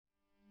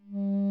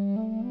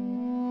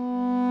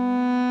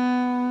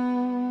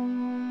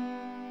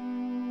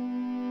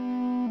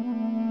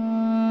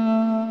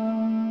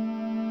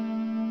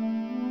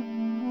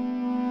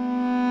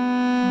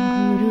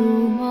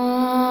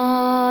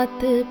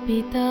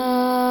पिता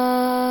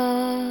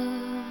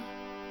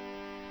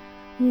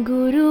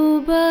गुरु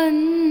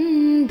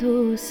बंधु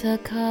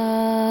सखा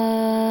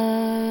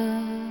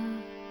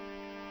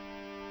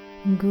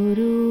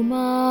गुरु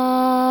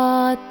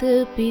मात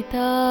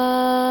पिता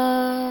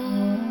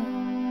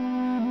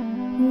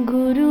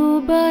गुरु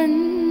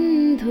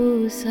बंधु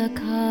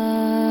सखा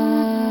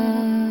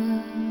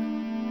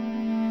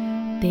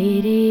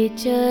तेरे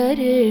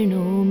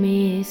चरणों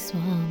में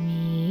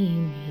स्वामी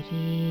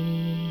मेरे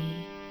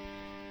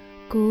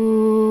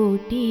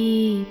कोटि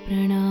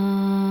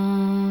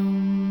प्रणाम।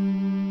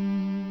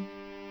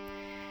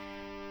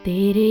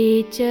 तेरे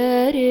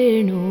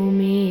चरणों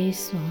में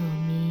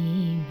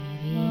स्वामी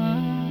मेरे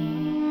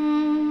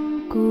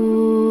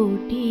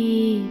कोटि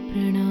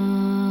प्रणाम।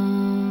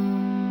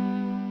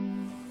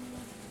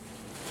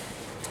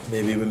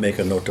 Maybe we make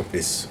a note of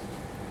this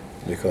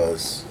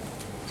because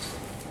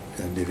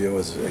Divya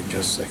was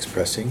just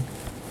expressing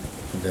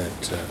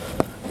that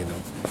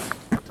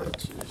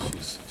that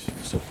she's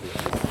so full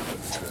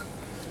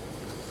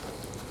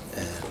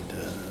and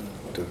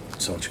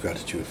so much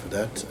gratitude for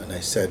that. And I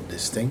said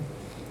this thing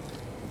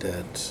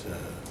that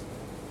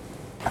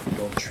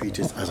don't treat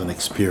it as an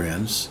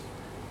experience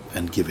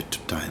and give it to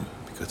time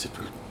because it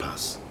will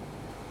pass.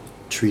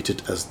 Treat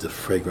it as the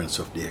fragrance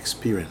of the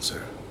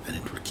experiencer and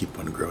it will keep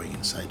on growing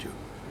inside you.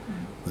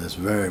 That's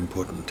a very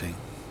important thing.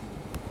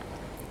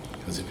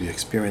 Because if you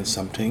experience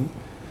something,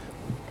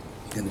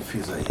 and it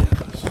feels like,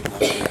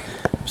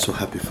 I'm so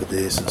happy for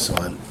this and so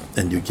on,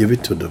 and you give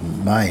it to the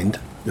mind,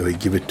 or you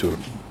give it to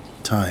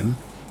time,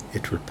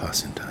 it will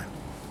pass in time.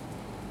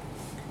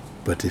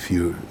 But if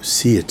you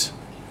see it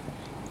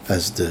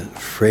as the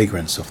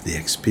fragrance of the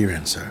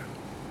experiencer,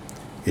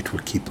 it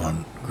will keep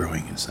on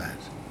growing inside.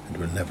 It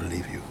will never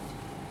leave you.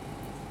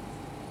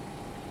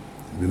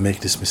 We make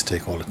this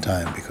mistake all the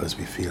time because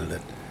we feel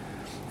that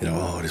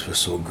oh, this was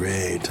so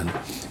great, and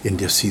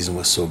India season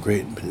was so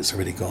great, but it's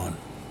already gone.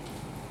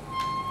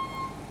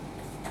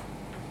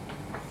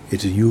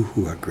 It is you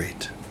who are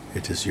great.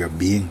 It is your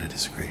being that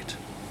is great.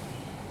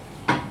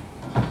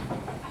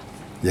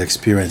 The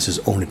experience is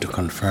only to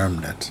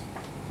confirm that.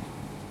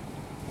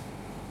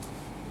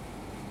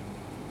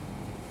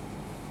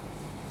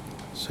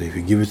 So if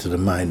you give it to the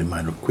mind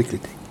will quickly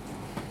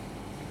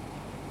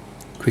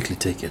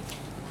take it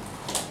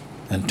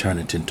and turn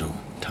it into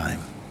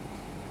time.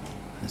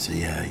 And say,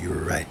 yeah, you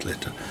were right,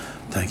 Letta.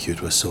 Thank you,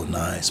 it was so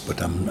nice,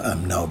 but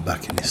I'm now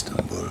back in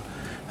Istanbul.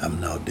 I'm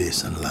now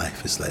this, and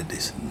life is like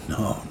this.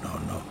 No.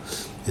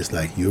 It's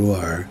like you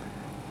are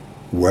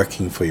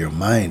working for your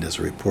mind as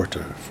a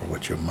reporter for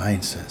what your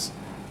mind says.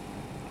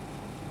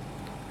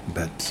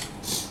 But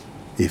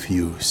if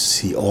you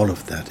see all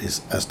of that is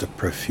as the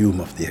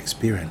perfume of the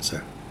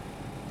experiencer,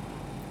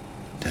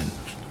 then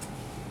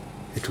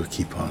it will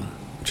keep on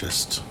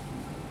just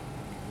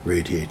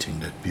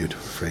radiating that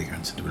beautiful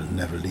fragrance. It will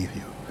never leave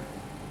you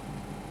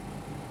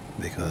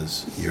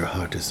because your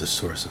heart is the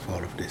source of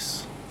all of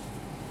this.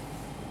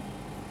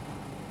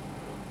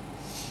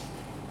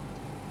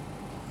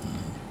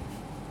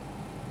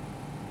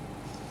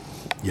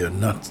 You're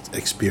not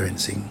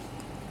experiencing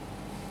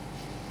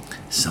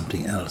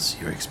something else,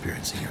 you're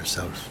experiencing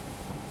yourself.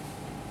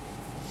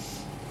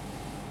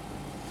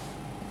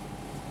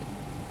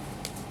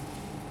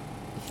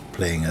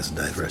 Playing as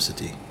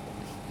diversity.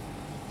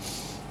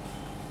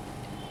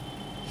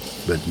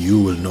 But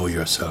you will know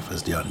yourself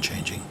as the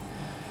unchanging.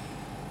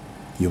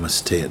 You must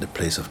stay at the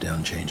place of the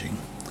unchanging.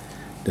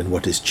 Then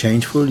what is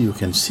changeful, you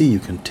can see, you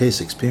can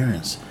taste,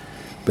 experience.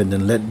 But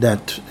then let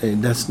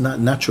that's not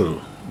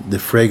natural. The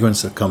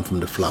fragrance that comes from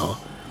the flower,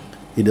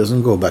 it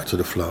doesn't go back to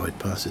the flower, it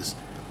passes.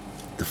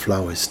 The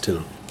flower is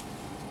still.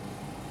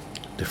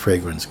 The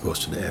fragrance goes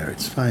to the air.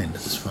 It's fine,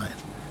 that is fine.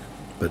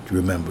 But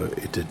remember,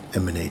 it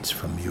emanates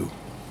from you.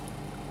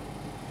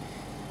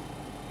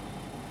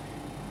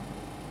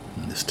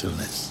 In the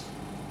stillness.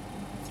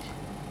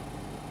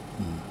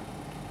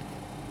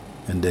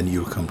 And then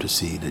you'll come to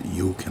see that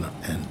you cannot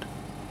end.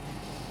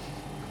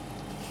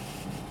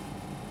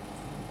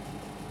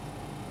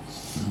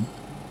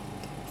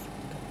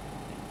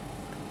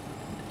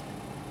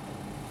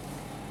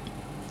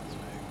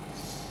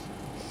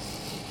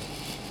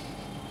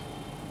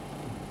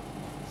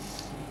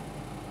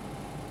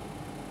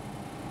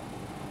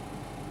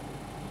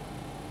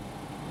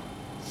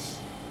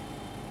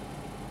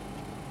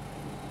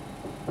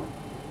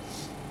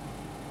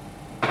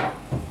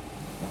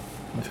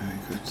 Very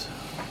good.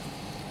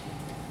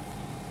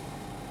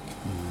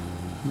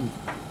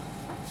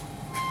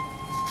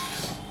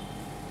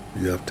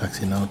 You have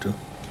taxi now too?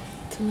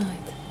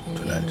 Tonight.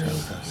 Tonight you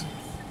have taxi.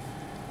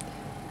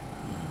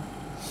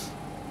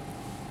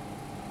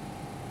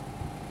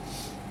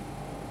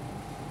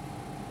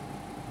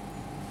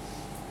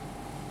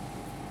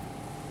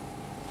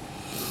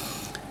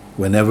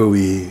 Whenever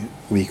we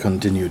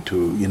continue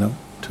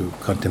to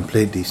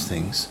contemplate these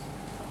things,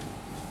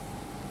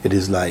 it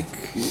is like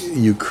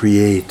you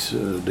create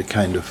the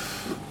kind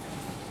of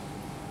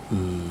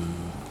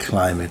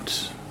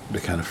climate, the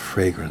kind of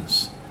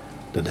fragrance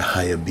that the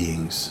higher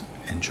beings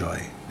enjoy,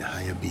 the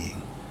higher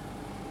being.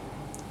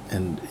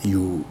 and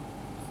you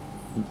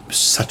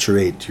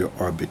saturate your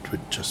orbit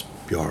with just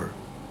pure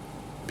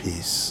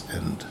peace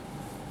and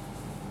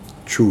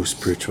true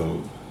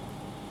spiritual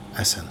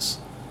essence.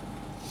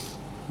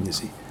 You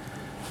see,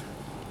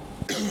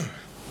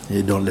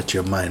 you don't let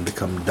your mind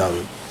become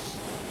dull,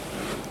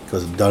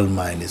 because a dull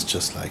mind is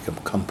just like a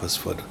compass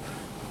for the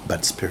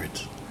bad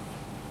spirit.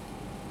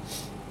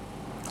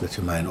 Let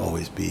your mind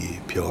always be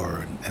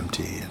pure and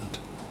empty and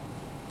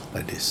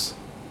like this.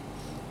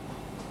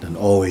 Then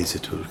always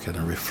it will kind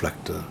of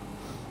reflect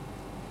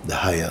the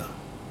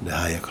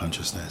higher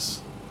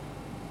consciousness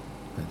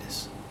like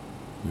this.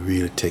 You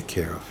really take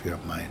care of your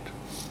mind.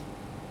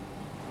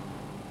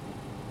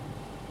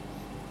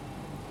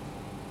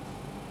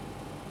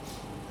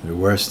 The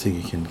worst thing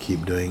you can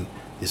keep doing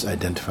is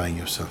identifying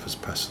yourself as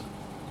person.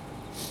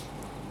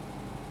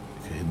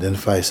 If you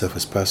identify yourself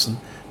as person,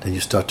 then you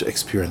start to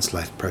experience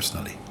life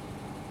personally.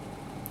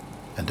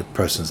 And the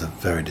persons are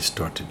very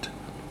distorted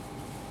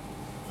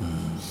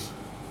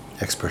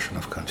expression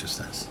of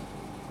consciousness.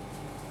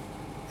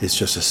 It's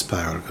just a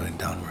spiral going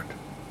downward.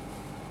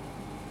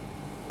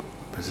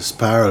 But the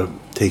spiral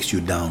takes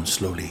you down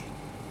slowly.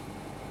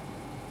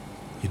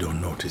 You don't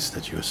notice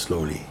that you're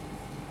slowly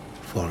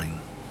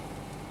falling.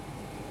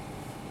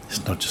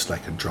 It's not just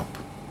like a drop.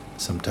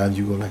 Sometimes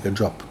you go like a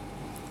drop.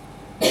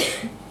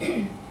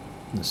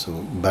 So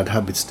bad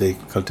habits, they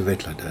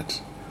cultivate like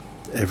that.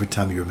 Every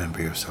time you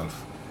remember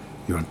yourself,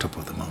 you're on top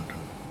of the mountain.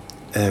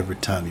 Every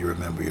time you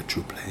remember your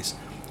true place,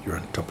 you're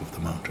on top of the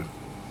mountain.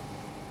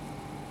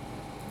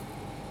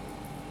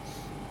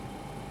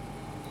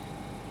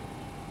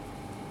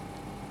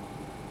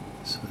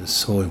 So it's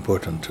so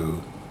important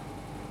to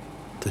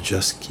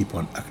just keep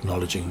on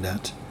acknowledging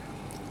that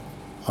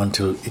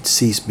until it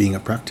ceases being a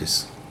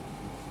practice.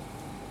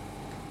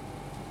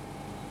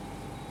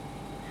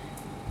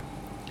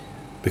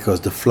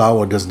 Because the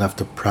flower doesn't have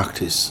to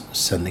practice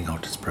sending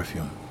out its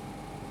perfume.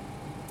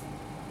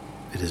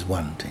 It is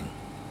one thing.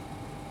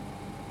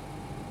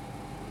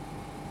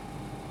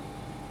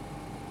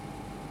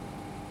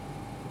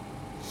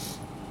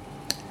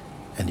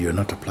 And you're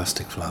not a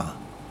plastic flower.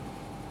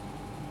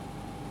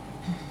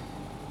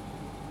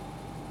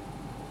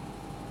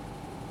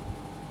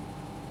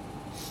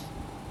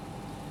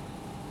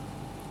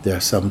 There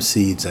are some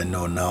seeds I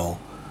know now,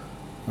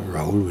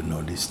 Rahul would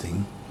know this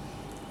thing,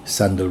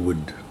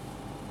 sandalwood.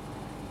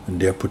 And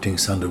they're putting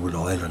sandalwood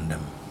oil on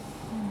them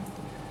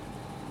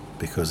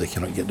because they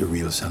cannot get the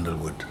real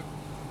sandalwood.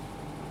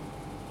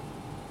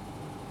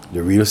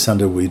 The real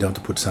sandalwood, you don't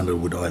have to put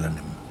sandalwood oil on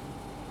him.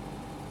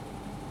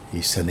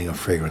 He's sending a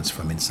fragrance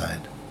from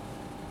inside.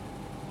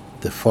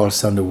 The false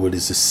sandalwood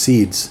is the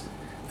seeds,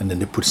 and then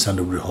they put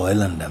sandalwood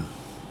oil on them.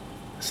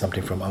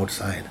 Something from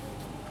outside.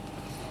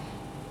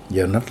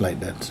 You're not like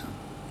that.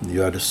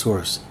 You are the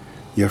source.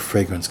 Your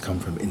fragrance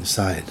comes from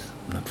inside,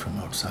 not from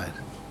outside.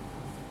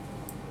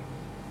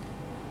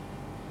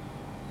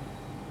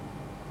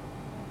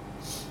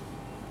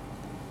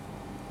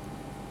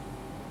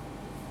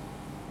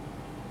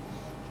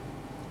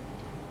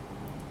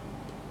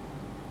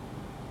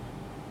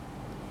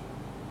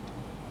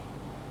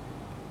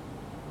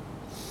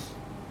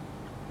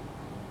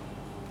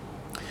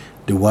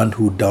 The one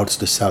who doubts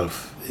the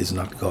self is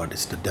not God,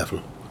 it's the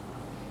devil.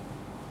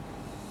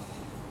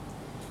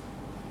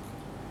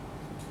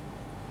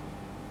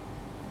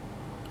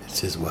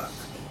 It's his work.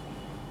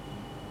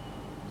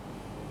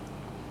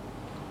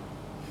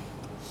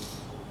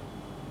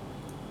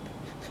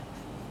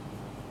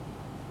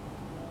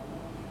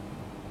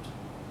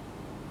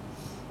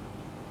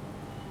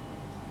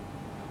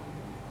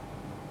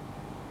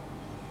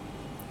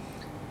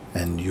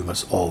 And you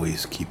must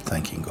always keep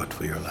thanking God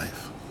for your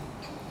life.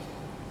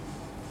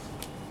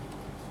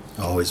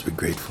 Always be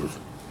grateful,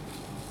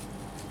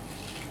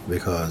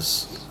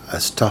 because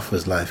as tough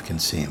as life can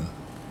seem,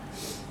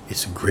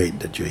 it's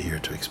great that you're here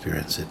to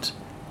experience it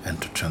and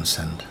to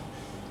transcend.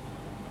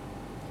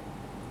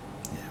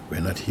 We're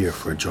not here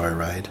for a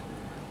joyride.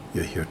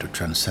 You're here to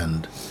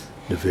transcend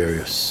the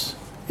various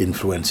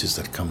influences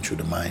that come through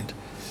the mind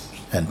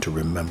and to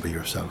remember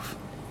yourself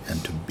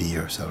and to be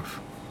yourself.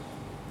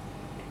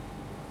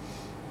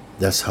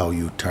 That's how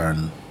you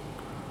turn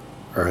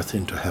earth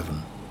into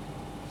heaven.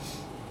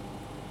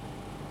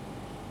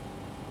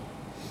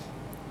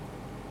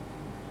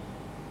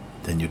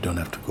 Then you don't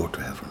have to go to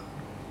heaven.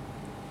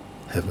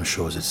 Heaven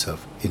shows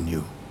itself in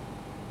you.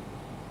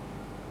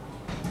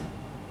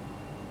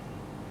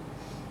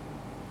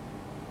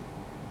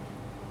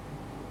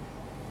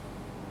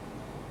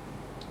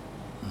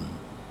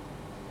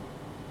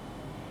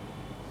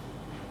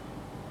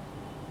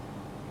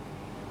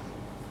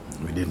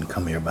 We didn't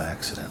come here by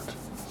accident.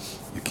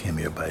 You came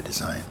here by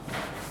design.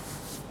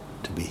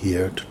 To be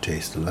here, to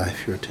taste the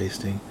life you're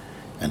tasting,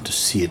 and to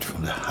see it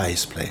from the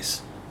highest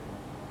place.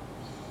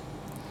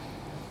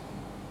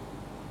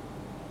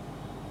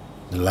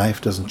 The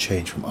life doesn't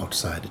change from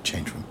outside, it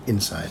changes from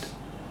inside.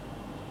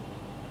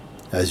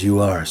 As you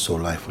are, so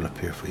life will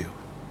appear for you.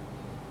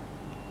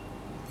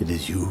 It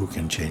is you who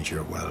can change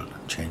your world,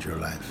 change your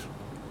life.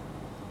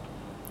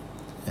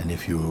 And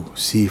if you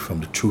see from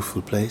the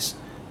truthful place,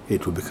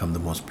 it will become the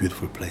most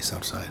beautiful place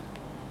outside.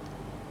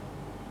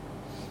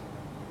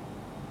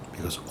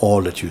 Because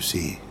all that you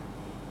see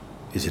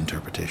is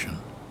interpretation.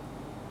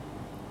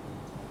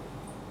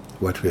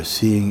 What we are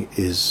seeing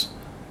is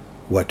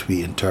what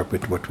we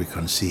interpret, what we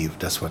conceive.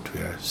 That's what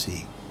we are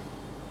seeing.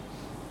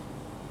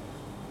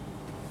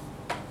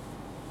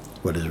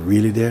 What is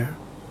really there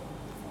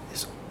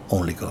is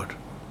only God.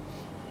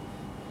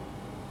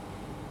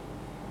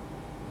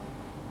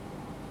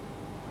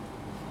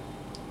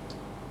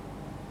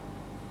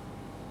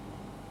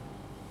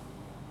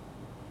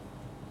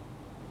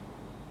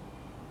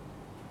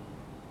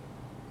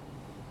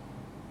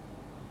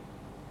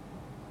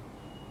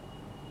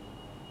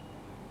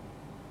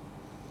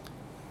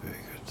 Very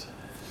good.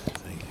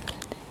 Thank you.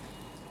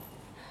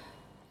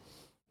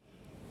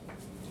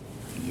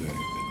 Very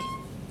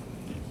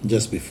good.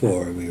 Just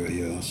before we were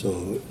here,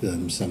 also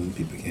some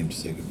people came to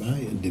say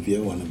goodbye. And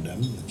Divya, one of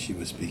them, and she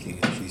was speaking,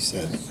 and she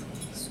said,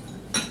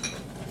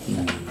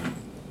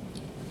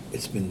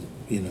 "It's been,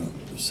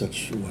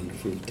 such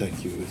wonderful.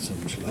 Thank you. It's so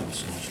much love,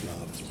 so much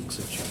love. It's been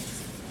such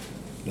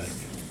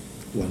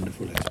a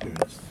wonderful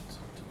experience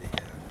to be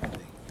here." I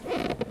think.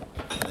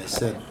 And I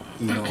said,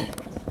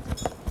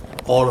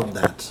 all of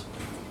that.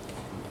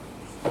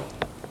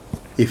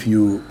 If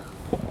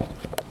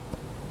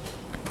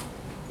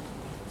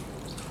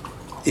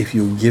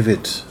you give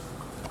it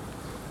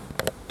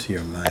to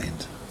your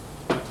mind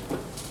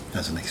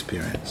as an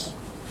experience,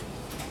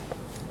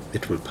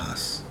 it will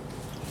pass.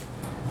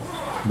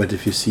 But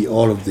if you see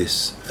all of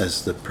this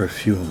as the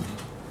perfume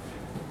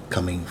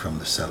coming from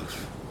the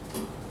self,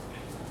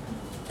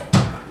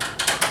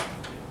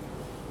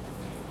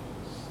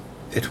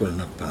 it will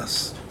not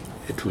pass.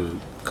 It will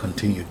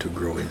continue to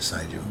grow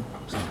inside you,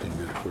 something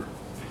beautiful.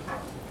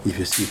 If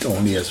you see it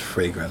only as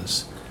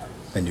fragrance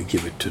and you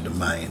give it to the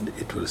mind,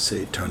 it will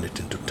say, turn it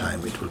into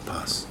time, it will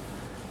pass.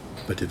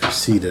 But if you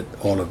see that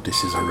all of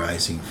this is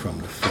arising from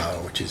the flower,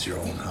 which is your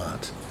own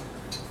heart,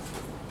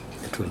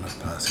 it will not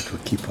pass. It will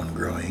keep on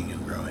growing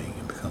and growing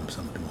and become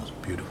some of the most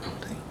beautiful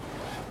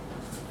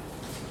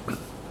thing.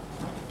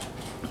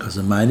 Because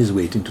the mind is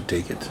waiting to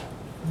take it,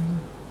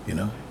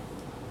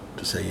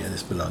 to say, yeah,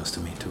 this belongs to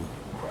me too.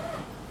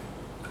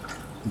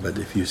 But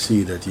if you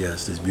see that,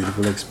 yes, these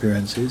beautiful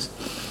experiences,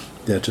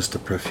 they're just a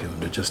perfume,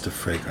 they're just a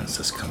fragrance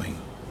that's coming,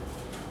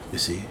 you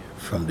see,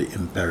 from the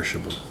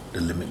imperishable,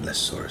 the limitless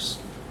source,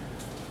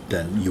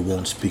 then you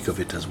won't speak of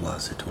it as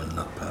was, it will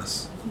not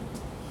pass.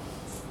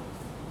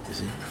 You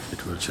see,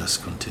 it will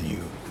just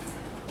continue.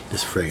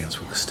 This fragrance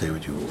will stay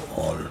with you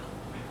all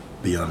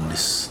beyond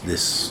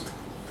this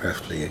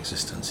earthly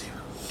existence even.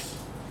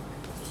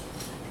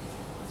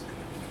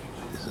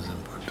 This is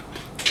important.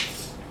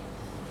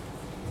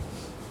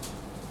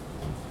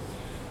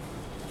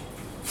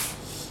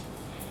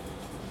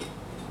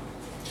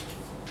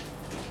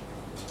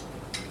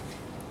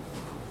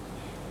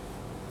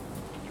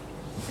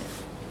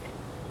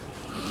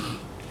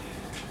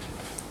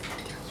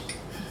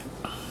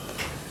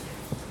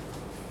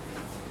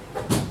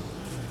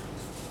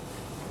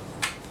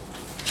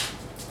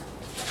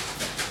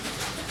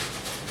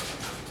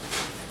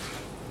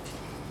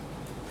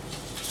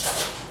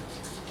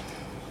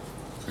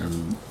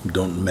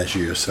 Don't measure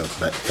yourself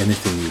by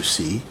anything you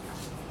see.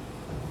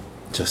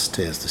 Just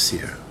stay as the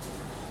seer.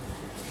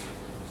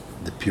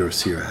 The pure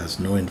seer has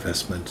no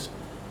investment.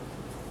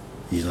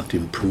 He's not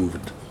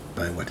improved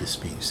by what is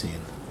being seen,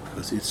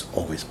 because it's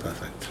always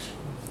perfect.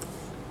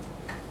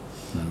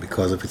 And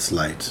because of its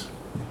light,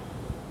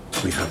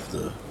 we have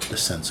the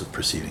sense of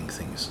perceiving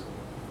things.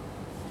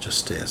 Just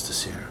stay as the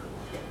seer.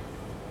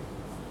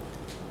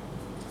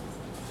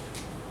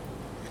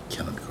 It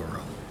cannot go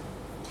wrong.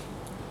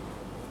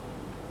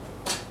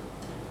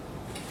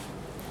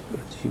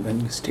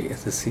 When you stay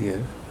as a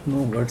seer,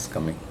 no words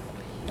coming.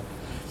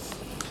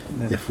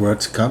 If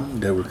words come,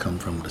 they will come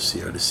from the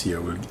seer. The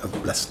seer will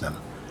bless them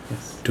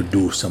to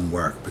do some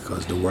work,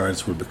 because the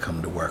words will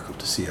become the work of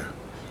the seer.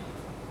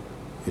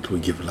 It will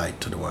give light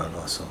to the world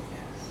also.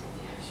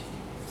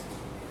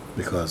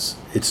 Because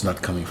it's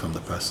not coming from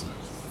the person.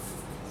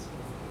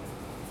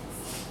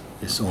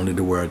 It's only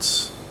the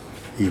words,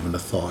 even the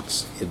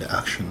thoughts, the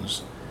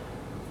actions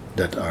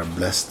that are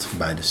blessed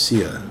by the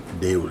seer,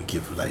 they will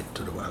give light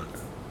to the world.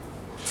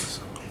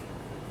 So.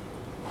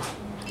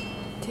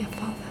 Dear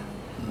Father,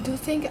 do you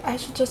think I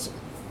should just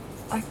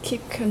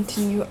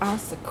continue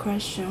ask the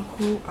question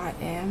who I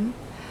am,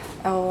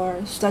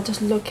 or should I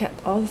just look at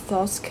all the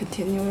thoughts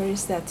continually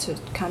that are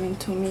coming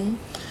to me?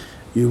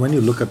 When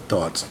you look at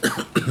thoughts,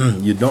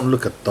 you don't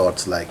look at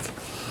thoughts like,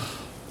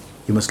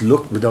 you must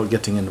look without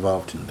getting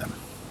involved in them.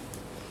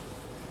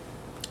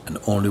 And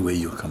the only way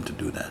you'll come to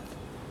do that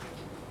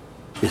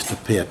is to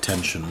pay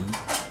attention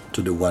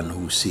to the one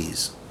who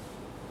sees.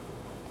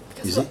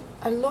 Because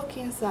I look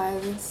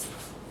inside, there's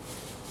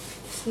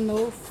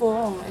no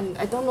form, and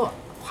I don't know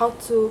how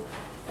to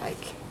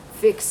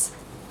fix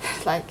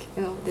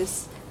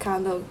this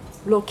kind of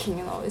looking,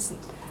 it's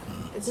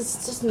It's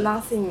just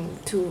nothing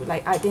to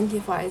like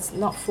identify. It's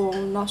not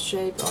form, not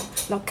shape, or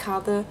not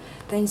color.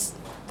 Things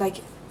like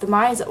the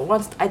mind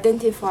wants to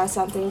identify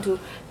something to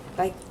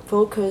like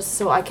focus,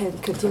 so I can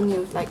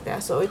continue like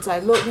that. So it's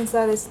like look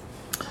inside. It's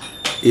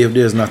If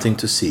there's nothing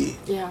to see,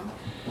 yeah.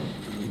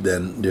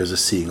 then there's a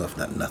seeing of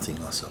that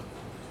nothing also.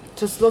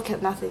 Just look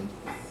at nothing.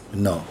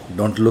 No,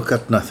 don't look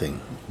at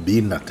nothing.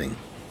 Be nothing.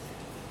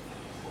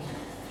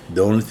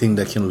 The only thing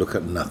that can look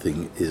at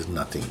nothing is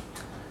nothing.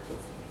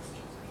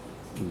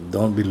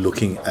 Don't be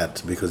looking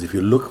at, because if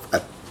you look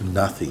at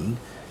nothing,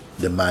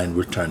 the mind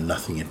will turn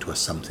nothing into a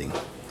something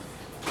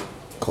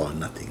called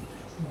nothing.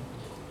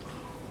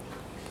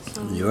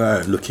 So You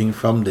are looking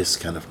from this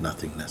kind of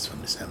nothingness,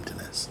 from this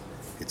emptiness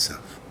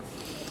itself.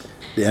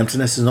 The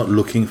emptiness is not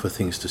looking for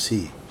things to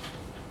see.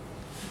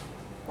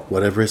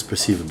 Whatever is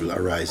perceivable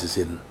arises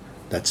in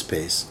that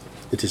space.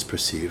 It is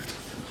perceived,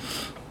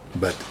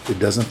 but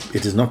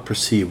it is not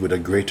perceived with a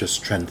greater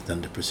strength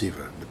than the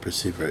perceiver. The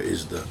perceiver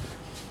is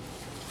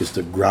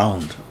the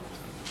ground.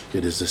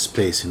 It is the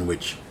space in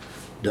which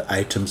the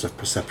items of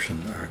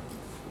perception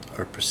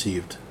are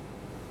perceived.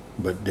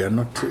 But they're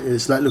not.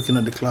 It's like looking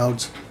at the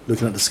clouds,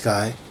 looking at the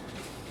sky.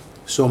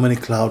 So many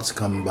clouds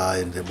come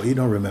by, but you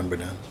don't remember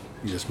them.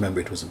 You just remember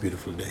it was a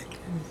beautiful day.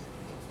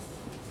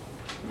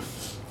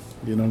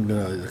 You don't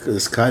know, the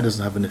sky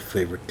doesn't have any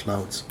favorite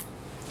clouds.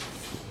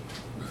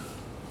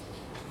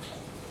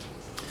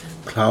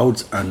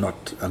 Clouds are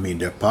not,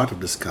 they're part of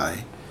the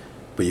sky,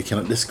 but you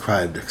cannot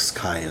describe the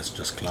sky as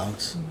just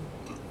clouds.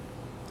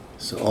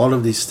 So all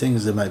of these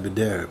things, they might be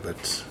there,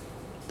 but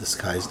the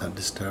sky is not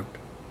disturbed.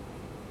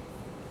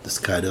 The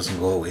sky doesn't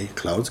go away.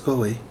 Clouds go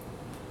away.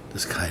 The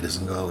sky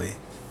doesn't go away.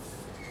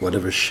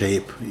 Whatever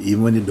shape,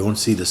 even when you don't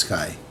see the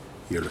sky,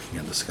 you're looking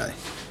at the sky.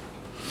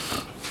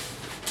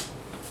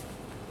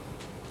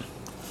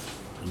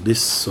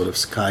 This sort of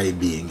sky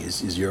being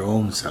is your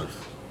own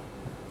self,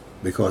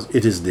 because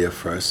it is there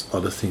first.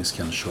 Other things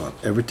can show up.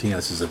 Everything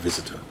else is a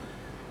visitor,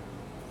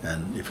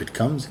 and if it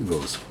comes, it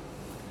goes.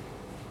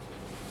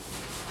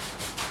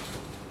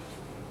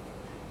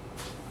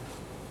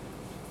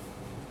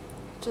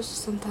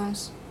 just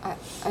sometimes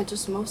I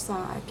just most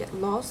time I get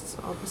lost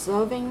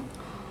observing.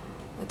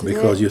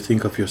 Because you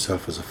think of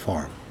yourself as a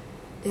form.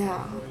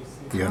 Yeah.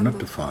 You are not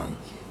the form.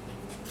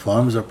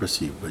 Forms are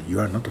perceived, but you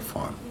are not a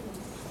form.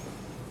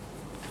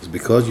 It's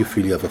because you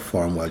feel you have a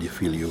form while you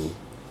feel you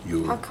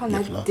How can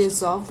get I lost.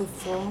 dissolve the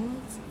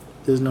form?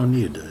 There's no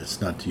need.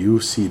 It's not. You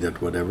see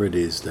that whatever it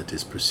is that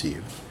is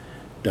perceived,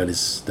 that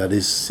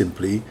is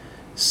simply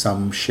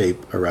some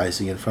shape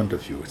arising in front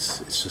of you. It's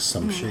just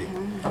some shape.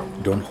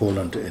 Don't hold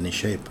on to any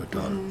shape at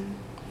all.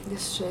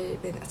 This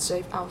shape and that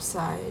shape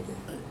outside.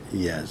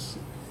 Yes.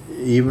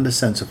 Even the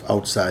sense of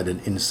outside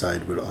and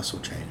inside will also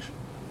change.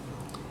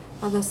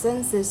 But the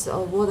senses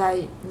of what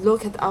I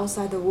look at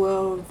outside the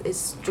world is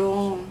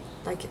strong.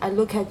 Like I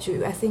look at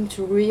you, I think it's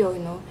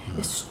real,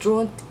 it's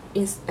strong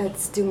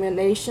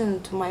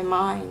stimulation to my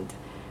mind.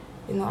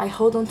 I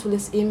hold on to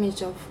this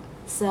image of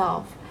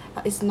self.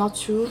 But it's not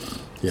true.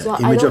 Yeah, So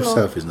image I of don't know,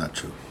 self is not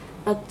true.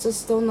 but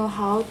just don't know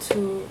how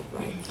to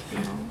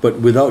But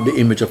without the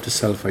image of the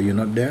self, are you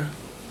not there?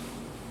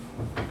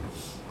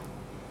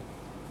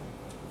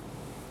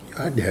 You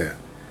are there.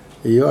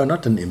 You are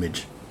not an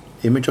image.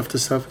 Image of the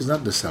self is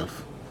not the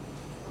self.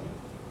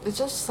 It's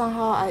just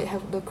somehow I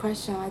have the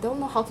question. I don't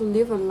know how to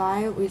live a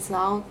life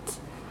without,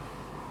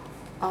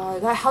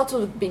 like how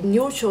to be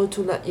neutral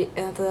to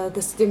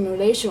the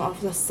stimulation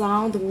of the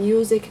sound, the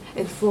music,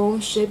 and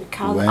form, shape,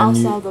 color When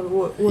outside you- the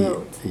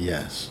world.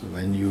 Yes,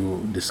 when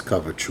you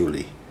discover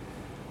truly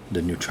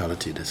the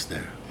neutrality that's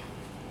there,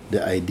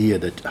 the idea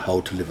that how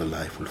to live a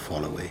life will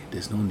fall away.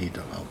 There's no need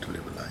of how to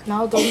live a life.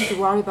 Now don't need to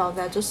worry about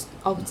that. Just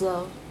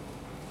observe,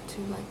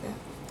 too, like that.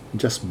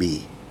 Just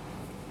be.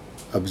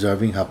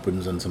 Observing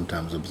happens, and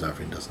sometimes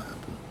observing doesn't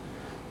happen.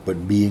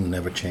 But being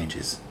never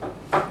changes.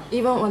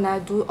 Even when I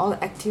do all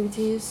the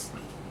activities,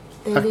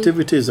 daily,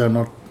 Activities are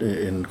not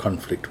in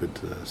conflict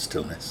with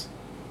stillness.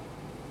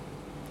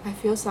 I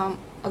feel some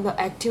other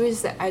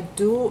activities that I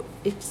do,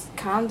 it's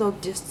kind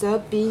of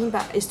disturbing,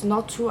 but it's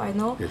not true. I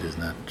know. It is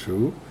not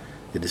true.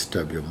 It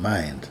disturbs your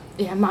mind.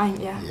 Yeah,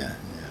 mine. Yeah. Yeah.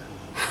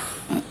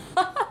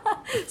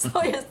 So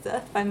it's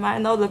my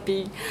mind, not the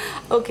being.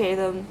 Okay,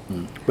 then.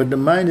 But the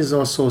mind is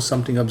also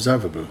something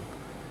observable.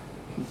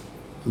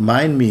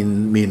 Mind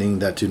meaning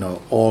that,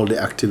 all the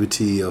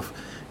activity of,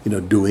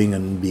 doing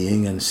and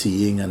being and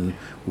seeing and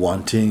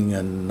wanting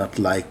and not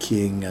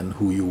liking and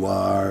who you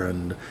are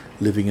and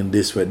living in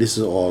this way. This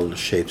is all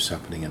shapes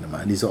happening in the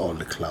mind. These are all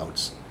the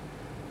clouds.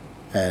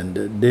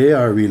 And they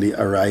are really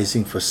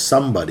arising for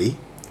somebody,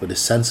 for the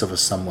sense of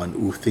someone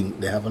who think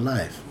they have a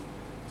life.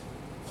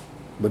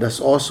 But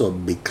that's also a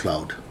big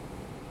cloud.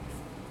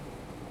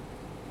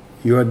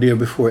 You are there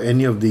before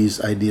any of these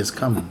ideas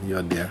come. You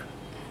are there.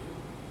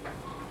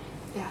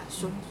 Yeah,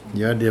 sure.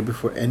 You are there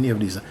before any of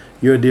these.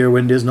 You are there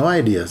when there's no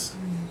ideas.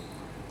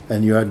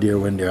 And you are there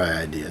when there are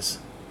ideas.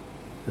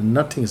 And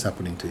nothing is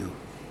happening to you.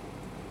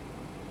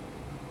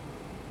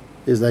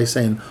 It's like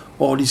saying,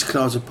 "Oh, these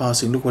clouds are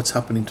passing. Look what's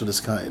happening to the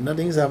sky."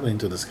 Nothing is happening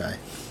to the sky.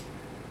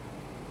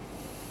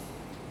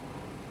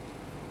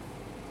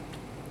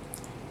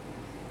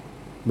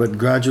 But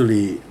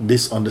gradually,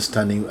 this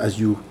understanding, as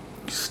you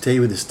stay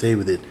with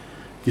it,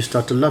 you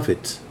start to love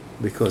it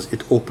because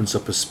it opens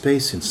up a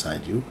space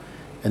inside you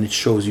and it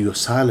shows you a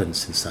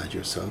silence inside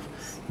yourself.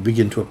 You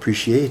begin to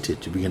appreciate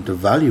it, you begin to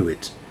value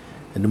it.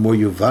 And the more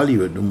you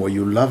value it, the more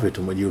you love it.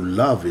 And when you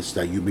love, it's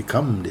like you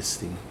become this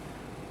thing.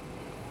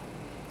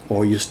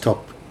 Or you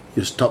stop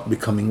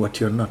becoming what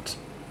you're not.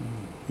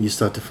 You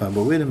start to find,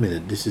 but wait a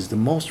minute, this is the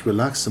most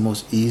relaxed, the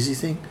most easy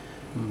thing.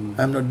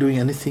 I'm not doing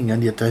anything,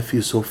 and yet I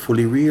feel so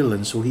fully real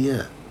and so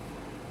here.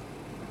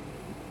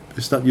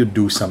 It's not you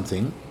do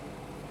something,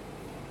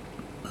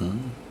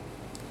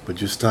 but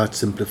you start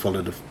simply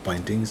follow the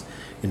pointings.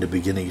 In the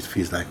beginning, it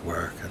feels like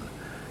work, and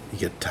you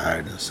get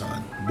tired and so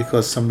on,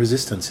 because some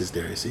resistance is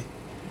there, you see.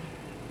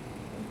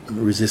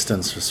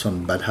 Resistance for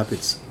some bad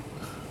habits.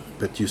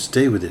 But you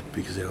stay with it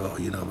because you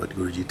say, oh, but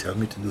Guruji tell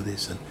me to do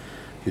this, and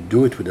you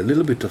do it with a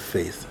little bit of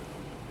faith.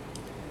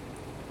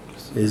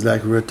 It's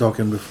like we were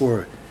talking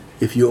before.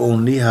 If you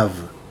only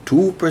have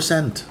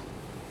 2%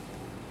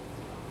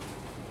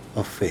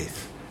 of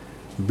faith,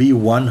 be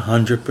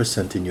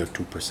 100% in your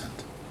 2%.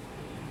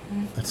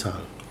 That's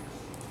all.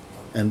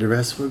 And the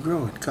rest will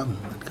grow and come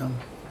and come.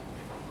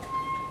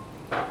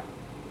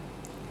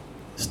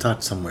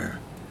 Start somewhere,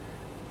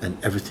 and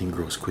everything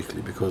grows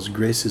quickly because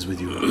grace is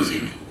with you always.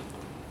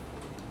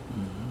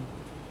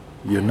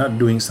 You're not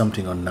doing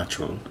something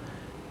unnatural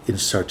in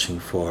searching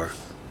for,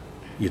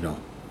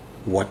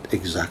 what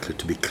exactly,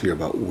 to be clear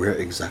about where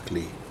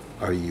exactly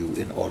are you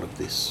in all of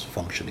this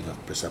functioning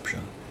of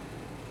perception.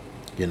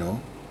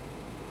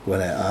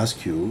 When I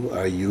ask you,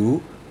 are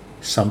you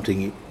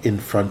something in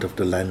front of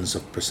the lens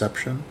of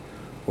perception,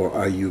 or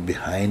are you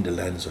behind the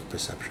lens of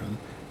perception?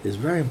 Is a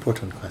very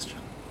important question.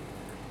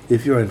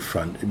 If you're in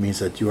front, it means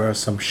that you are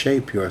some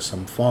shape, you are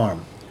some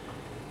form.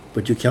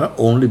 But you cannot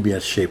only be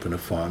a shape and a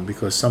form,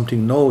 because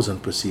something knows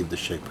and perceives the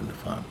shape and the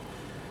form.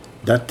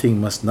 That thing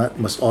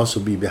must also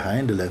be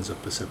behind the lens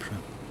of perception.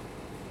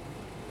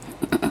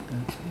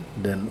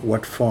 Then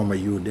what form are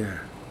you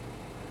there?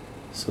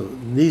 So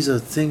these are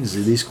things,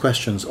 these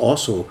questions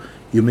also,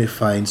 you may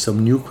find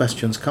some new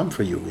questions come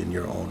for you in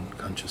your own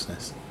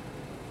consciousness.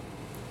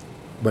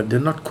 But they're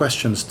not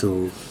questions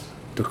to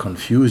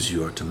confuse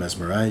you or to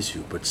mesmerize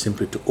you, but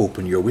simply to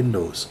open your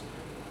windows,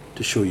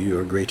 to show you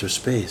your greater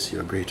space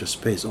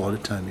all the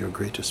time, your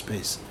greater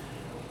space.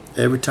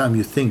 Every time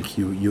you think,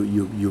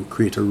 you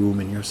create a room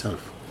in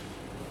yourself.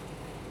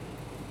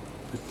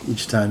 But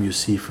each time you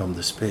see from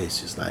the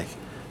space, it's like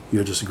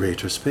you're just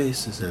greater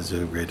space. It says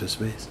you're greater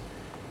space.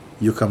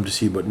 You come to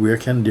see, but where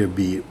can there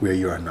be where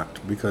you are not?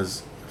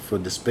 Because for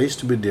the space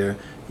to be there,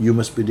 you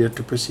must be there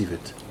to perceive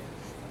it.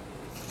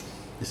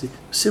 You see,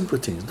 simple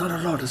things, not a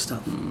lot of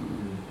stuff.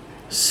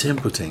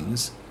 Simple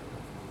things,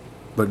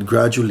 but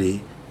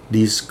gradually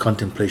these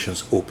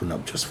contemplations open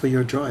up just for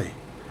your joy.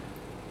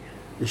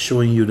 It's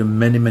showing you the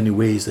many, many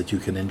ways that you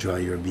can enjoy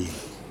your being.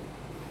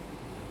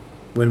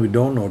 When we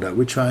don't know that,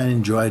 we try and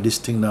enjoy this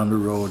thing down the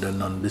road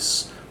and on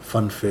this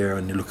fun fair,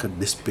 and you look at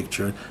this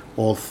picture,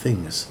 all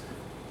things.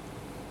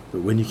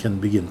 But when you can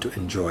begin to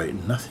enjoy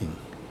nothing,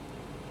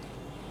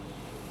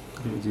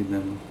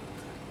 then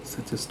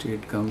such a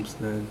state comes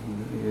that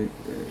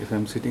if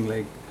I'm sitting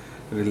like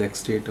a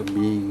relaxed state of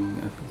being,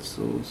 I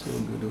feel so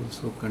beautiful,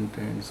 so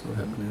content, so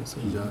happiness,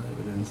 so joy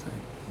within inside.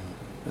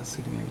 Just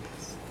sitting like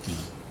this.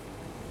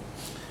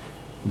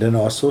 Then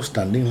also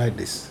standing like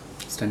this,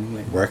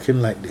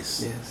 working like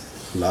this,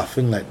 yes,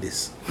 laughing like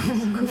this,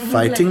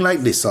 fighting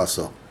like this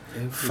also.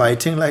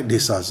 Fighting like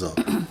this also.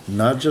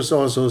 Not just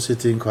also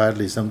sitting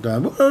quietly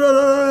sometimes,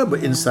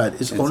 but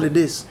inside it's only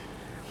this.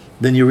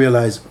 Then you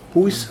realize,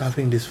 who is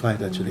having this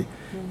fight actually?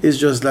 It's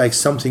just like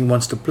something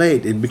wants to play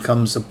it. It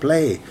becomes a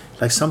play.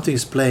 Like something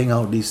is playing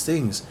out these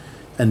things.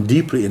 And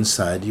deeply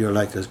inside, you're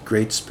like a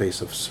great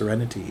space of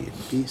serenity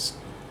and peace.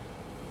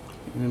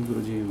 Even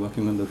Guruji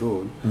walking on the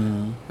road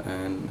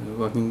and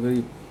walking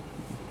very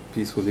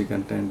peacefully,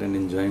 content and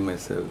enjoying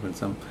myself. And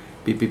some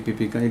pee,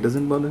 it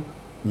doesn't bother.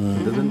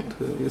 It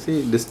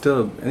doesn't,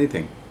 disturb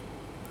anything.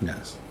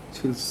 Yes. It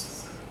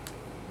feels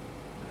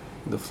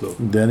the flow.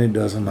 Then it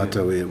doesn't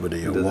matter whether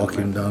you're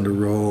walking down the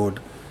road,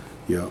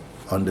 you're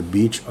on the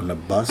beach, on a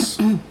bus,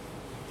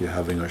 you're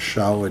having a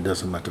shower, it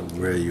doesn't matter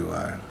where you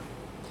are.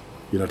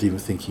 You're not even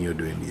thinking you're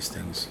doing these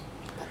things.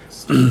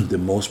 The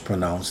most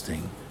pronounced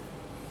thing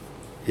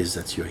is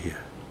that you're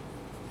here.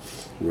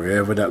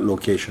 Wherever that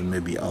location may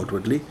be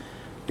outwardly,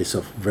 it's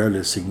of very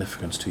little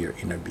significance to your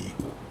inner being.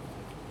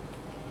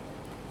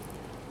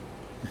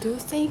 Do you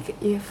think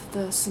if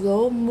the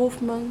slow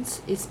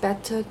movement is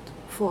better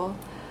for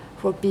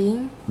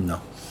being? No.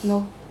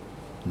 No.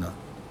 No.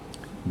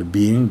 The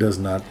being does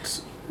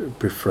not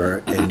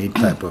prefer any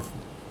type of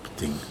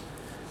thing,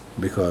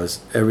 because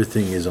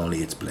everything is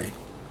only its play.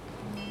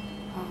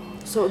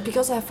 So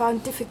because I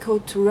find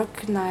difficult to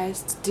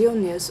recognize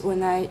stillness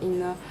when I In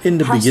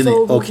the hustle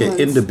beginning, okay,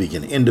 movements.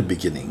 in the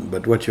beginning.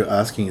 But what you're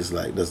asking is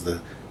like, does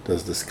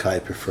the sky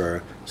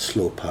prefer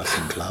slow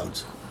passing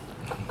clouds?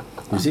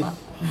 You see?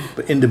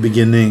 But in the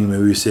beginning,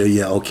 maybe we say,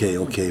 yeah,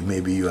 okay,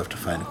 maybe you have to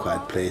find a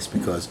quiet place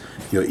because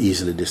you're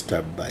easily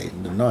disturbed by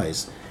the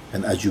noise.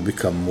 And as you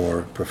become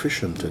more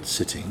proficient at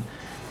sitting,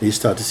 you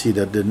start to see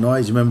that the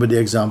noise. Remember the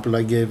example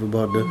I gave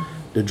about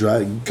the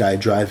guy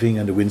driving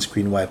and the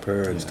windscreen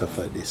wiper and stuff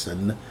like this.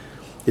 And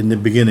in the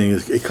beginning,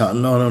 it can't.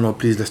 No,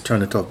 please let's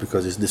turn it off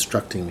because it's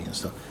distracting me and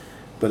stuff.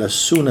 But as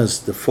soon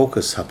as the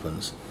focus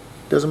happens,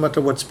 doesn't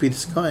matter what speed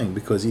it's going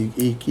because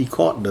he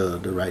caught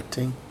the right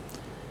thing.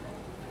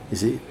 You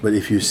see? But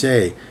if you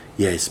say,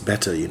 yeah, it's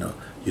better,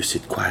 you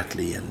sit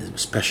quietly and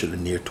especially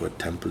near to a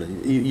temple,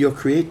 you're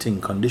creating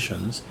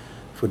conditions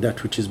for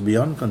that which is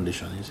beyond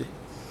condition, you see?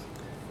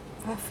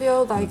 I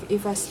feel like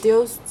if I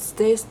still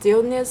stay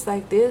stillness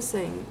like this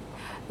and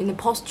in the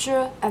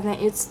posture, and then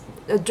it's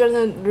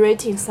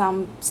generating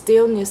some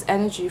stillness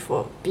energy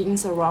for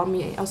beings around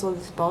me, also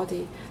this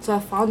body. So I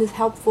found it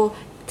helpful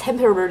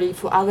temporarily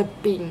for other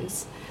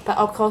beings. But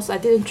of course, I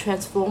didn't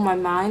transform my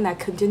mind like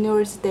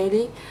continuously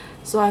daily.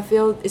 So I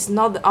feel it's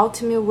not the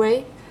ultimate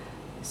way.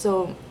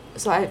 So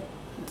I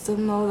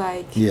don't know,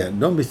 like. Yeah,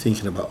 don't be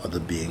thinking about other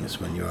beings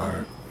when you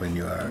are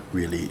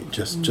really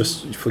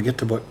just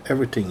forget about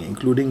everything,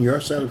 including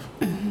yourself.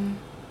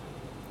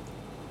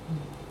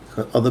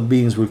 Because other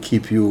beings will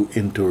keep you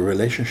into a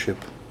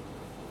relationship.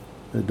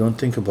 Don't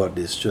think about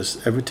this.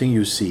 Just everything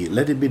you see,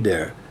 let it be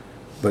there,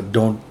 but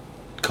don't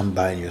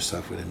combine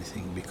yourself with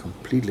anything. Be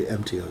completely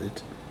empty of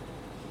it,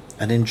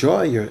 and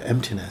enjoy your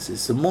emptiness.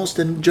 It's the most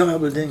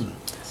enjoyable thing.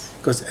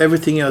 Because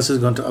everything else is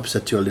going to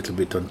upset you a little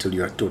bit until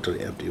you are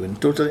totally empty. When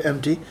totally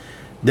empty,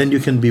 then you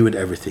can be with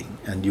everything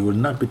and you will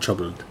not be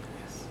troubled.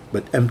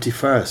 But empty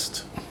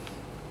first.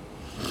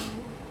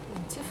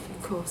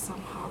 Difficult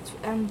somehow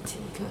to empty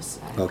because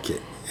Okay,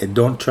 and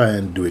don't try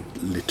and do it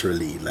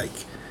literally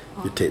like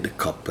you take the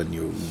cup and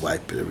you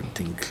wipe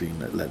everything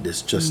clean like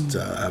this. Just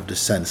have the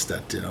sense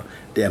that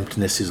the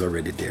emptiness is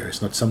already there.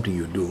 It's not something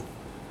you do.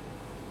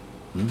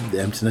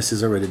 The emptiness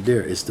is already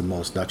there. It's the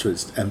most natural.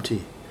 It's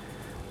empty.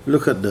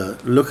 Look at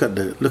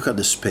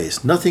the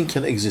space. Nothing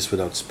can exist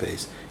without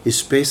space. Is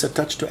space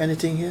attached to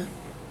anything here?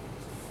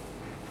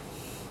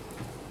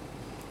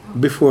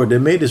 Before they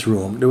made this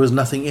room, there was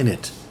nothing in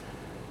it.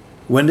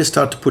 When they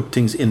start to put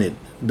things in it,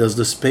 does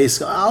the space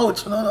go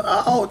out? No.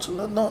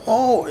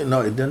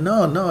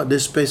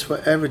 There's space for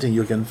everything.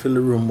 You can fill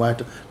the room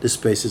wide. The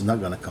space is not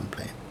going to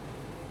complain.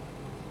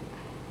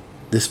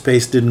 The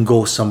space didn't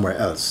go somewhere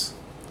else.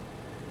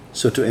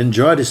 So to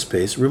enjoy the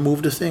space,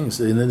 remove the things.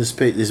 And then the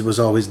space, it was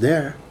always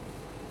there.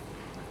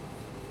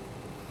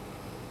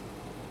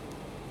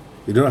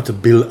 You don't have to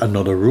build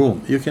another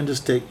room. You can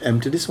just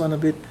empty this one a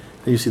bit,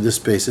 and you see the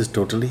space is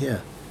totally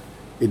here.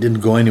 It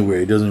didn't go anywhere.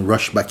 It doesn't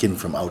rush back in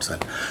from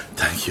outside.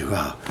 Thank you.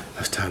 Wow, I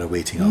was tired of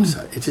waiting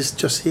outside. It is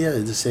just here.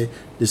 It's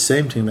the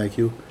same thing like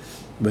you.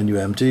 When you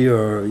empty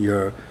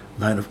your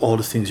mind of all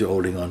the things you're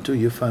holding on to,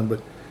 you find,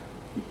 but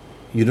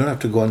you don't have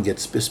to go and get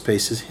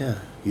spaces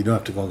here. You don't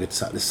have to go and get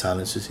the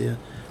silence is here.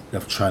 You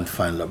have to try and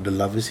find love. The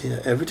love is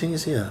here. Everything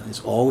is here.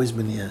 It's always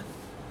been here.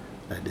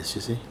 Like this,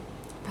 you see?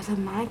 But the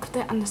mind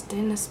couldn't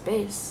understand the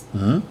space.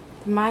 The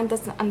mind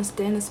doesn't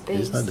understand the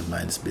space. It's not the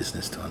mind's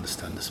business to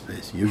understand the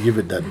space. You give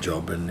it that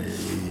job and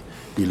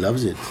he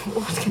loves it.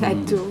 What can I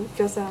do?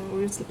 Because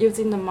I'm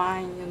using the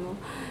mind,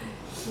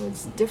 So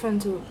it's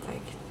different to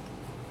like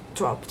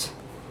dropped.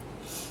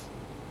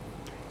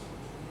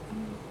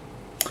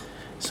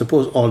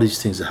 Suppose all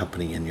these things are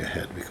happening in your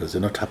head because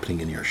they're not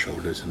happening in your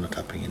shoulders, they're not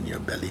happening in your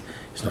belly,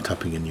 it's not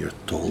happening in your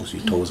toes.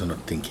 Your toes are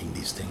not thinking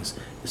these things.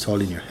 It's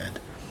all in your head.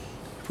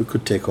 If we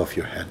could take off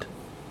your head,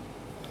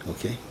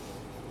 okay?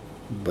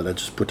 But I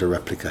just put a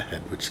replica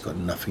head which got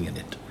nothing in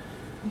it.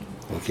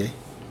 Okay?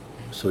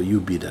 So you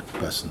be that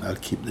person. I'll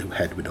keep the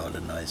head with all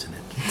the noise in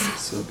it.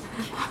 So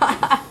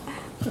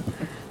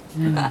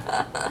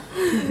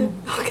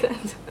Okay.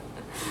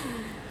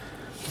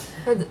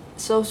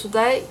 So should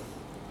I?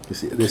 You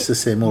see, it's the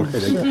same old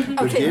head.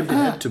 You gave the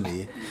head to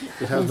me.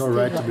 It has no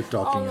right to be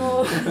talking.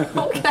 Oh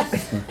no. Okay.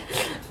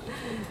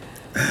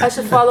 I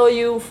should follow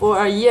you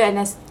for a year and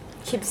then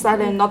keep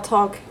silent, not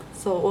talk.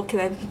 So what can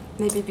I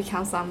maybe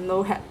become some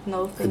no head,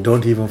 no thing?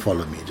 Don't even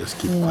follow me. Just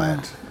keep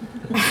quiet.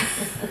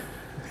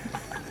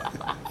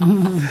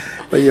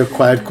 When you're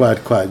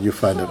quiet, you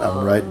find that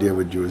I'm right there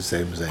with you,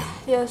 same.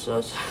 Yeah,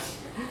 sure.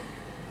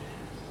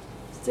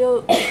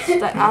 Still,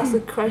 should I ask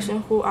the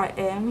question who I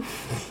am?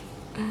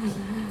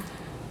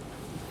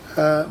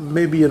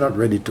 Maybe you're not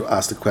ready to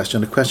ask the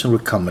question. The question will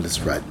come at its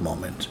right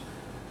moment.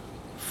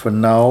 For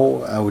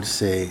now, I would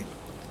say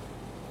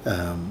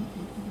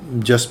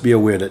just be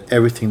aware that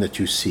everything that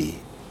you see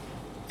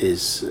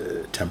is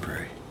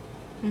temporary.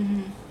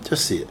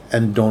 Just see it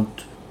and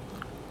don't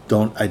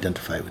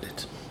identify with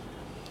it.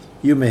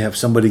 You may have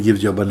somebody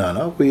gives you a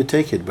banana, well, you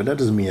take it, but that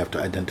doesn't mean you have to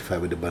identify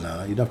with the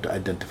banana. You don't have to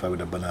identify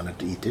with a banana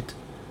to eat it.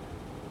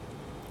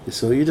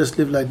 So you just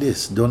live like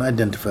this. Don't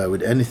identify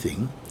with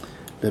anything.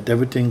 Let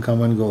everything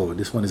come and go.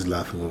 This one is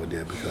laughing over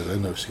there because I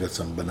don't know if she got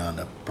some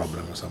banana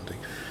problem or something.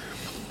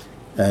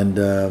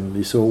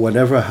 And so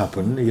whatever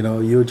happened,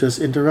 you just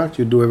interact.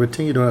 You do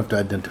everything. You don't have to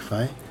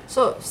identify.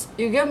 So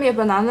you give me a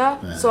banana,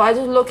 Yeah. so I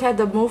just look at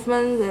the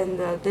movement and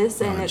this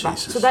and Oh, it.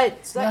 Jesus. So that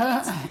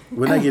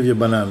When I give you a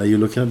banana, you're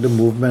looking at the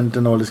movement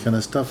and all this kind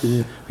of stuff. I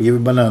give you a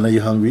banana,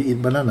 you're hungry, eat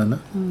banana, no?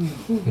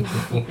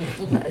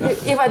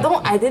 if I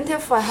don't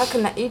identify, how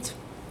can I eat?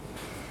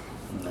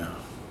 No.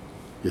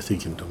 You're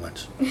thinking too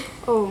much.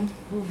 Oh,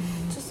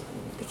 just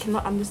I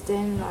cannot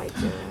understand like.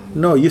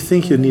 No, you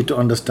think you need to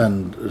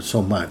understand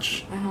so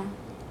much.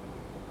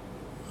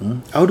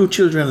 How do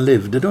children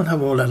live? They don't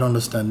have all that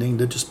understanding.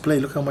 They just play.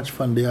 Look how much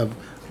fun they have.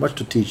 Much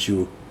to teach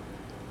you.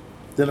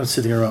 They're not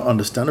sitting around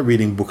understanding,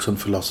 reading books on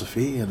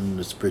philosophy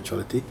and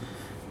spirituality.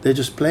 They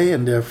just play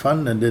and they're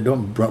fun and they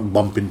don't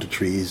bump into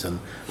trees and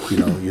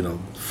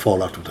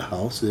fall out of the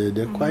house.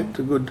 They're quite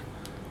good.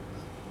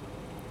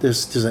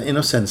 There's an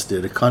innocence there.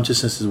 The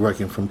consciousness is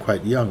working from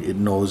quite young. It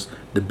knows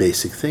the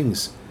basic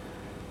things.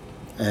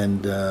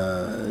 And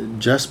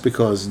just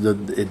because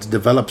it's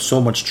developed so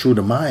much through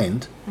the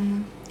mind,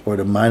 or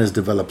the mind has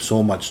developed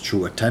so much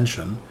through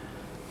attention,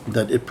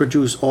 that it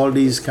produces all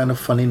these kind of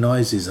funny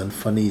noises and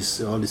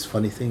all these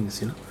funny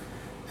things,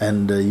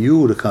 And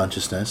you, the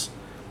consciousness,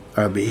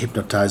 are being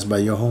hypnotized by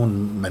your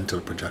own mental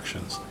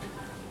projections.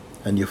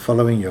 And you're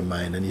following your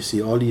mind and you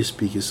see all you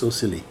speak is so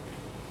silly.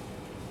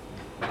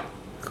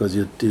 Because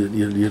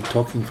you're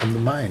talking from the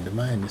mind,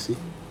 you see.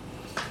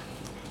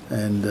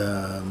 And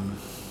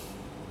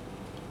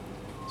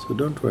so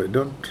don't worry,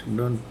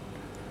 don't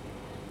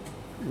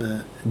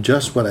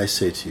just what I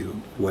say to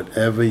you,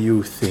 whatever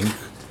you think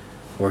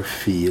or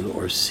feel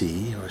or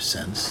see or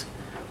sense,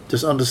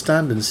 just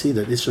understand and see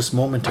that it's just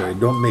momentary.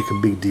 Don't make a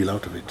big deal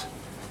out of it.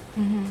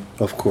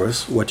 Of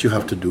course, what you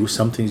have to do,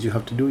 some things you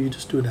have to do, you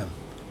just do them.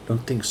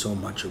 Don't think so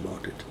much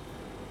about it.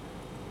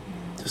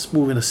 Just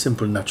move in a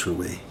simple, natural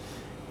way.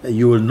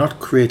 You will not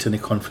create any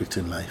conflict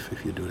in life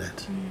if you do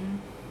that.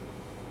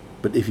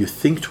 But if you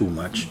think too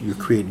much, you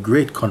create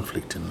great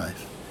conflict in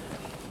life.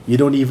 You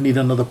don't even need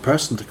another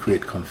person to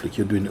create conflict.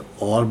 You're doing it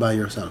all by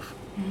yourself.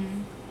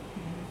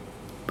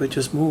 But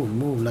just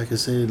move. Like I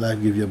say,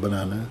 life give you a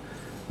banana.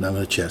 Now I'm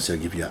going to chance I'll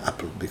give you an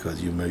apple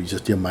because your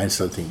mind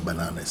still think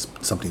bananas.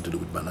 Something to do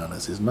with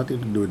bananas. It's nothing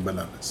to do with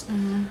bananas.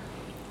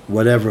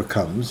 Whatever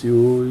comes,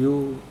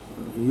 you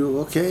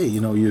okay.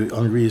 You're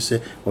hungry. You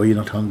say, or you're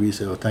not hungry. You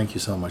say, oh, thank you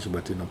so much,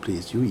 but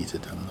please, you eat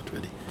it. I'm not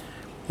ready.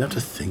 You don't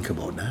have to think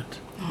about that.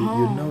 You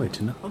know it.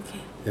 Okay.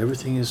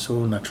 Everything is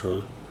so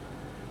natural.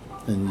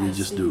 And you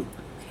just do.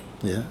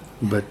 Yeah.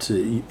 But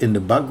in the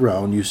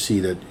background, you see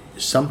that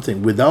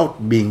something,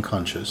 without being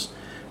conscious,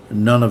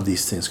 none of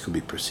these things could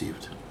be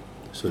perceived.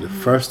 So the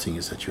first thing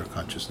is that you're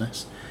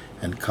consciousness.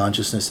 And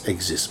consciousness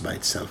exists by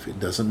itself. It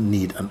doesn't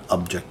need an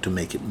object to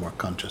make it more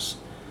conscious.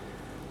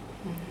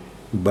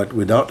 But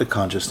without the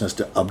consciousness,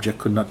 the object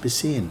could not be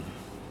seen.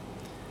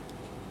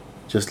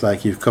 Just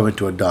like you've come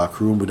into a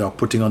dark room, without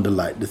putting on the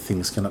light, the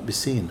things cannot be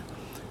seen.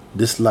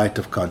 This light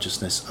of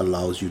consciousness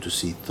allows you to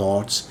see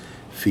thoughts,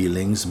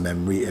 feelings,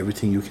 memory,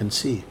 everything you can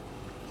see.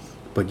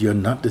 But you're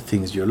not the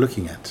things you're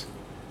looking at.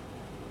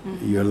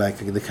 You're like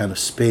the kind of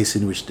space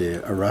in which they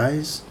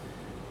arise,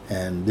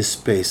 and this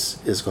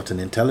space has got an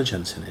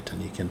intelligence in it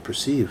and you can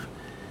perceive.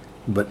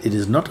 But it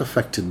is not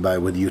affected by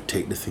whether you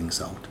take the things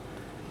out.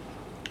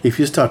 If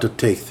you start to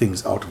take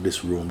things out of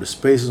this room, the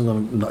space is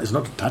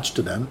not attached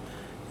to them.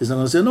 It's not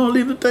going to say, no,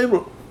 leave the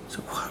table.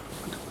 So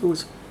who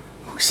is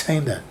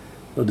saying that?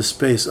 No, the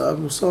space,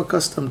 I'm so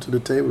accustomed to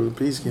the table,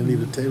 please can you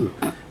leave the table.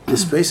 The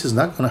space is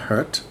not going to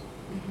hurt.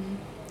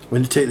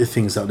 When you take the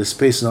things out, the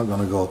space is not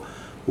going to go,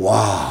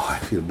 wow, I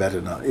feel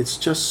better now. It's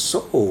just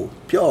so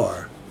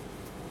pure.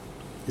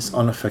 It's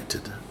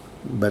unaffected.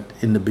 But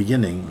in the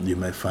beginning, you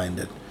may find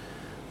that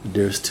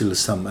there's still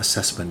some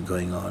assessment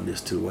going on. There's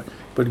still what,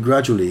 but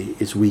gradually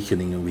it's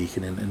weakening and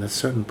weakening. And at a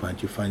certain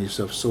point, you find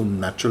yourself so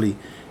naturally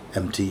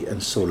empty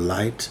and so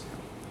light,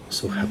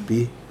 so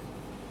happy,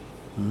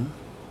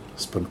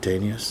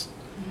 spontaneous.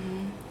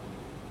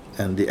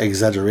 And the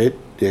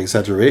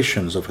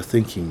exaggerations of a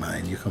thinking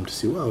mind, you come to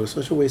see, wow, it's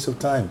such a waste of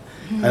time.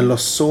 I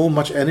lost so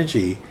much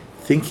energy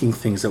thinking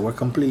things that were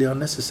completely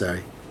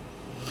unnecessary.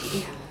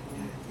 Yeah.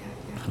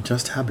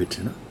 Just habit,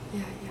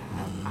 Yeah.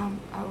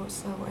 I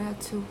was aware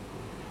too.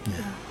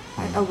 Yeah.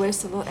 I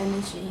waste a lot of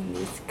energy in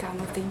these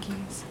kind of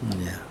thinkings.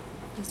 Yeah.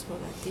 That's what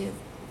I did.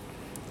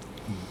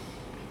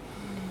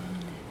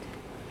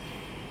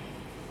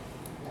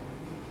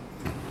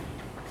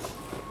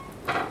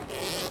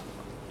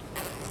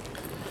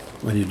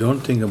 When you don't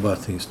think about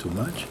things too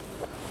much,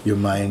 your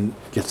mind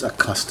gets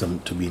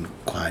accustomed to being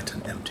quiet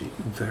and empty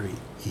very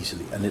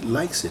easily, and it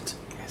likes it.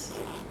 Yes.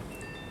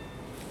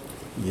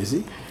 You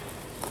see?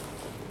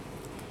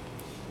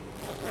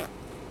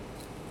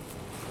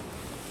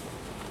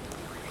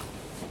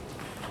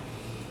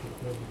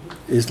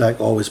 It's like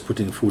always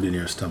putting food in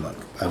your stomach.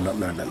 I've not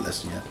learned that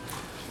lesson yet.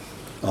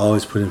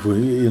 Always putting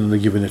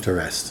food, giving it a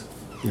rest.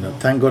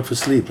 Thank God for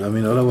sleep. I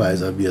mean,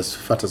 otherwise I'd be as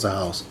fat as a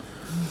house.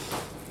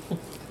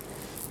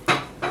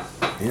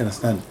 You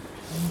understand?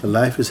 The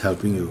life is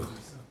helping you.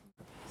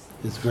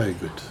 It's very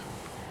good.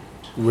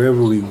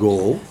 Wherever we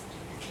go,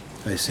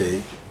 I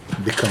say,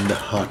 become the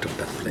heart of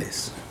that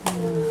place.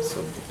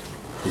 So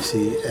You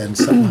see, and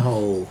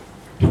somehow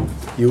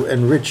you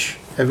enrich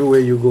everywhere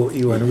you go.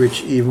 You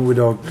enrich even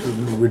without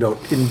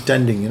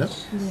intending,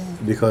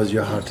 because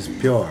your heart is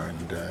pure,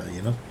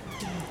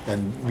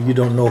 and you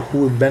don't know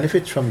who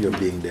benefits from your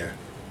being there.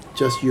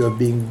 Just your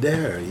being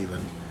there,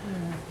 even.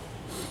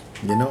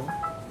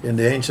 In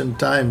the ancient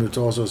time, it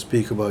also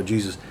speak about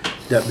Jesus,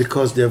 that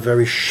because their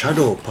very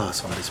shadow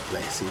passed on this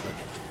place, even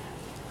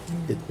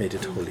it made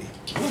it holy.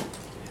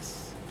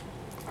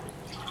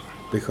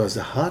 Because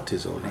the heart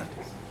is holy.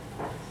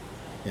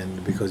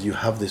 And because you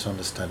have this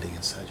understanding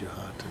inside your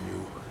heart,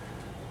 and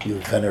you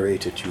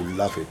venerate it, you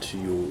love it,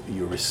 you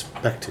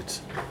respect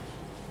it,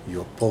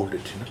 you uphold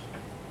it,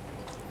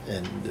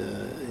 and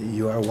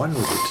you are one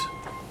with it.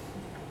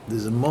 This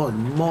is the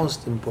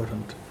most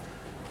important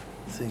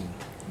thing.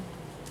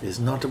 It's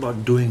not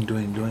about doing.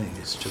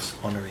 It's just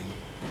honoring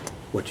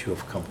what you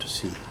have come to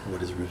see,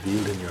 what is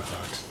revealed in your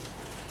heart,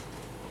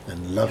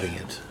 and loving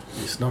it.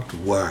 It's not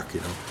work,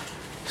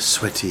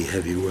 sweaty,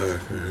 heavy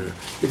work.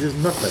 It is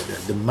not like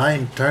that. The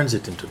mind turns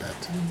it into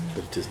that,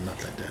 but it is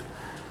not like that.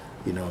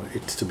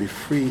 It's to be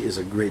free is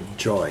a great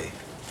joy,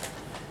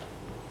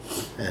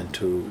 and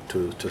to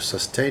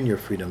sustain your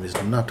freedom is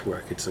not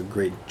work. It's a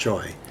great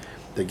joy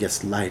that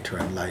gets lighter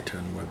and lighter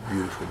and more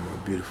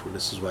beautiful.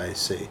 This is why I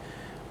say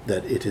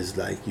that it is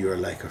like you're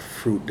like a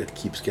fruit that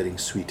keeps getting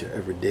sweeter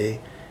every day,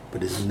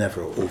 but is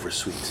never over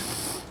sweet.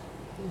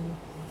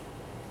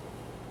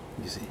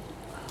 You see,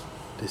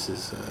 this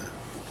is.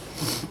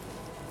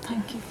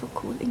 Thank you for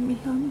calling me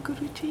home,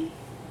 Guruji.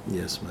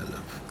 Yes, my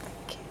love.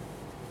 Thank you.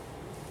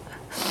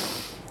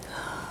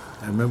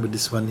 I remember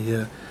this one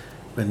here,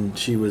 when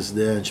she was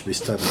there and she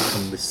started to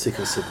become a bit sick.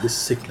 I said, this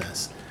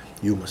sickness,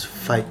 you must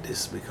fight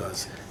this,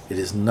 because it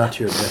is not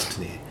your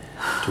destiny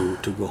to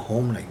go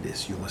home like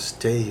this. You must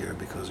stay here,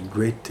 because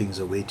great things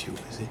await you,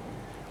 you see.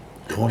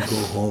 Don't go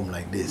home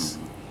like this.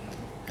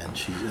 And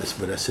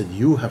but I said,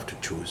 you have to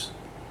choose.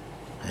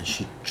 And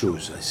she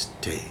chose, I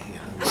stay.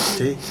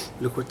 Stay,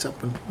 look what's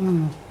happened.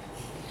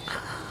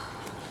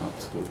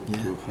 absolutely.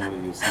 Yeah. How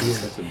you see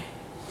such a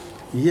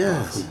Yes.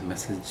 powerful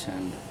message,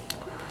 and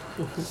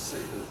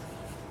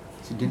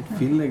she didn't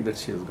feel like that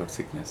she has got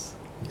sickness.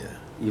 Yeah.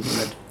 Even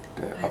at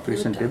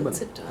operation table,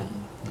 Sit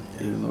down.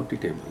 even OT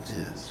table.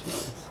 Yes.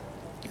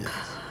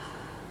 Yes.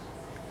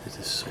 It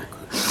is so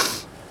good.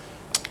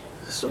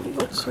 So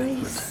your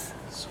grace,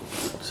 So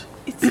good.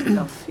 it's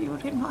enough. You're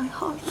in my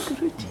heart,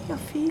 Guruji. I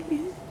feel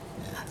you.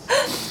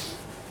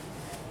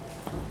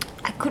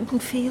 I couldn't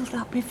feel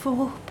that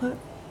before, but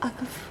I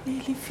can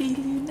really feel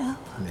you now.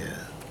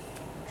 Yeah.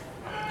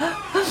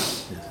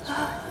 Yes, it's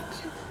very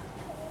good.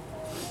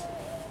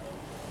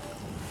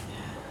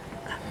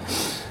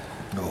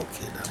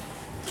 Okay, then.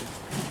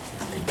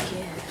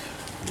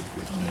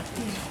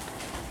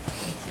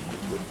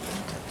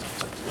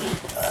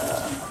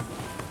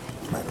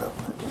 My love.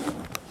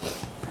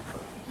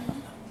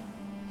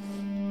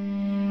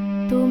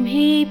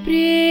 तुम्ही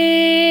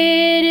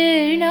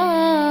प्रेरणा,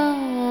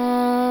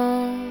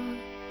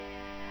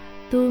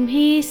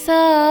 तुम्ही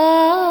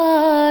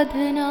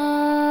साधना,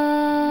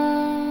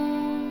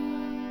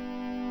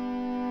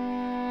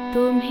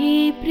 तुम्ही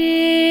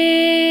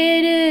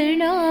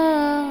प्रेरणा,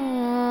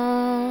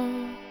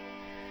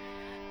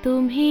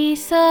 तुम्ही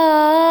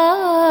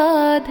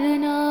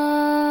साधना,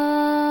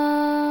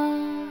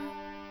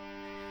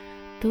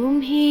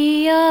 तुम्ही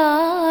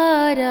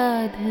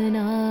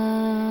आराधना,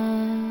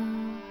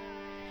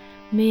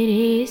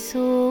 मेरे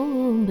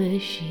सोंब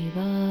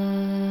शिवा।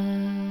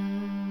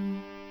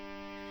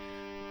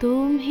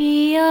 तुम्ही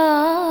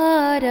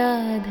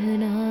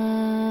आराधना,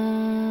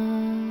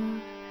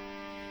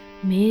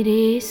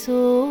 मेरे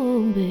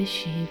सोंब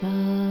शिवा।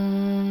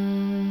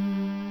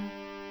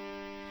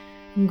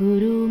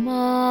 गुरु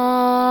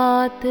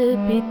मात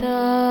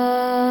पिता,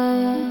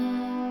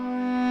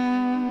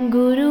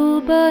 गुरु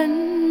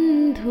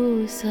बंधु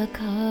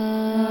सखा,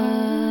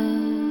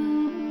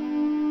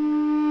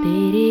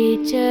 तेरे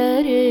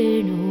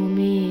चरणों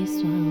में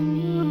स्वामी